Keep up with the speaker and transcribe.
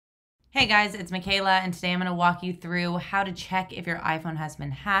Hey guys, it's Michaela, and today I'm going to walk you through how to check if your iPhone has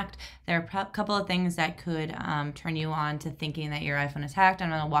been hacked. There are a couple of things that could turn you on to thinking that your iPhone is hacked. I'm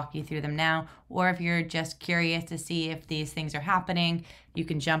going to walk you through them now. Or if you're just curious to see if these things are happening, you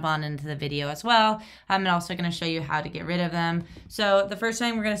can jump on into the video as well. I'm also going to show you how to get rid of them. So the first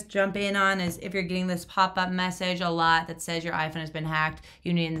thing we're going to jump in on is if you're getting this pop-up message a lot that says your iPhone has been hacked,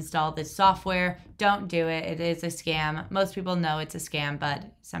 you need to install this software. Don't do it. It is a scam. Most people know it's a scam, but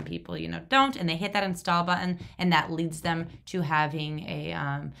some people, don't, and they hit that install button, and that leads them to having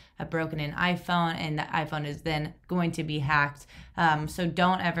a broken-in iPhone, and the iPhone is then going to be hacked. So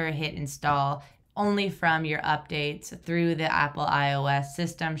don't ever hit install. Only from your updates through the Apple iOS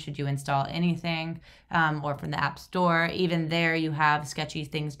system should you install anything, or from the App Store. Even there, you have sketchy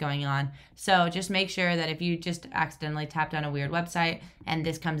things going on. So just make sure that if you just accidentally tapped on a weird website and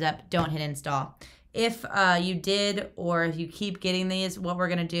this comes up, don't hit install. If you did, or if you keep getting these, what we're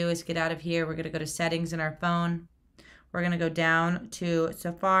going to do is get out of here. We're going to go to settings in our phone. We're going to go down to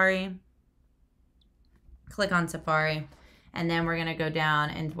Safari, click on Safari, and then we're going to go down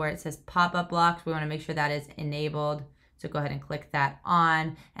and where it says pop-up locks, we want to make sure that is enabled. So go ahead and click that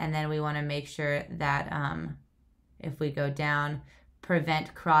on, and then we want to make sure that if we go down,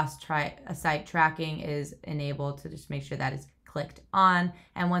 prevent cross-site tracking is enabled. So just make sure that is clicked on,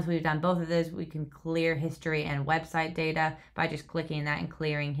 and once we've done both of those, we can clear history and website data by just clicking that and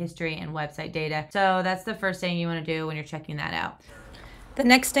clearing history and website data. So that's the first thing you want to do when you're checking that out. The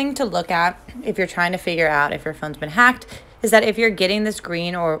next thing to look at if you're trying to figure out if your phone's been hacked is that if you're getting this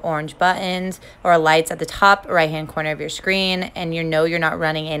green or orange buttons or lights at the top right hand corner of your screen, and you're not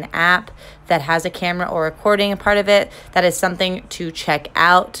running an app that has a camera or recording a part of it, that is something to check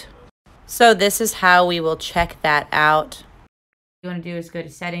out. So this is how we will check that out. What you want to do is go to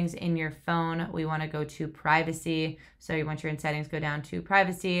settings in your phone. We want to go to privacy. So once you're in settings, go down to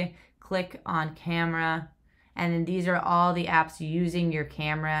privacy, click on camera, and then these are all the apps using your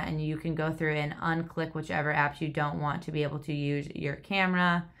camera, and you can go through and unclick whichever apps you don't want to be able to use your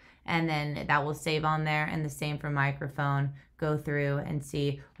camera, and then that will save on there. And the same for microphone. Go through and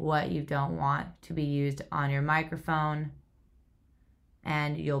see what you don't want to be used on your microphone,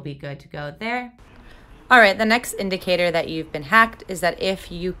 and you'll be good to go there. All right, the next indicator that you've been hacked is that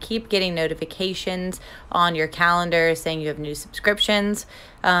if you keep getting notifications on your calendar saying you have new subscriptions,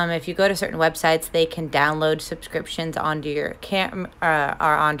 if you go to certain websites, they can download subscriptions onto your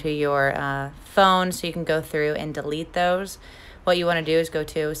onto your phone, so you can go through and delete those. What you want to do is go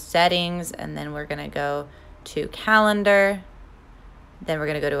to settings, and then we're going to go to calendar, then we're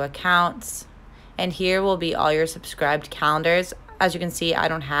going to go to accounts, and here will be all your subscribed calendars. As you can see, I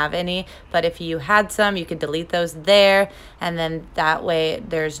don't have any, but if you had some, you could delete those there, and then that way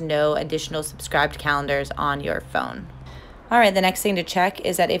there's no additional subscribed calendars on your phone. All right, the next thing to check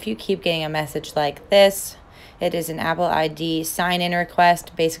is that if you keep getting a message like this, it is an Apple ID sign-in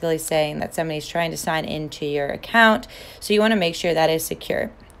request, basically saying that somebody's trying to sign into your account. So you want to make sure that is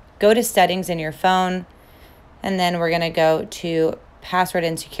secure. Go to settings in your phone, and then we're going to go to password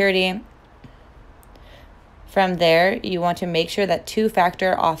and security. From there, you want to make sure that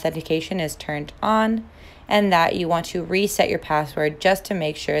two-factor authentication is turned on, and that you want to reset your password just to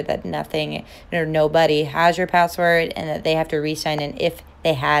make sure that nothing or nobody has your password, and that they have to re-sign in if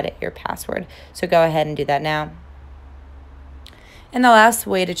they had your password. So go ahead and do that now. And the last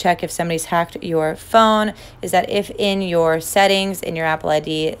way to check if somebody's hacked your phone is that if in your settings, in your Apple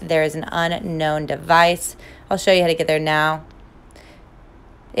ID, there is an unknown device. I'll show you how to get there now.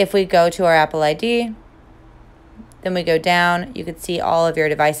 If we go to our Apple ID, then we go down, you can see all of your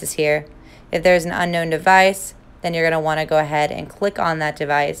devices here. If there's an unknown device, then you're going to want to go ahead and click on that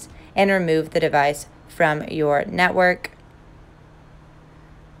device and remove the device from your network.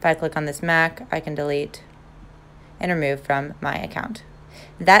 If I click on this Mac, I can delete and remove from my account.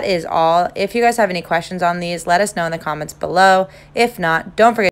 That is all. If you guys have any questions on these, let us know in the comments below. If not, don't forget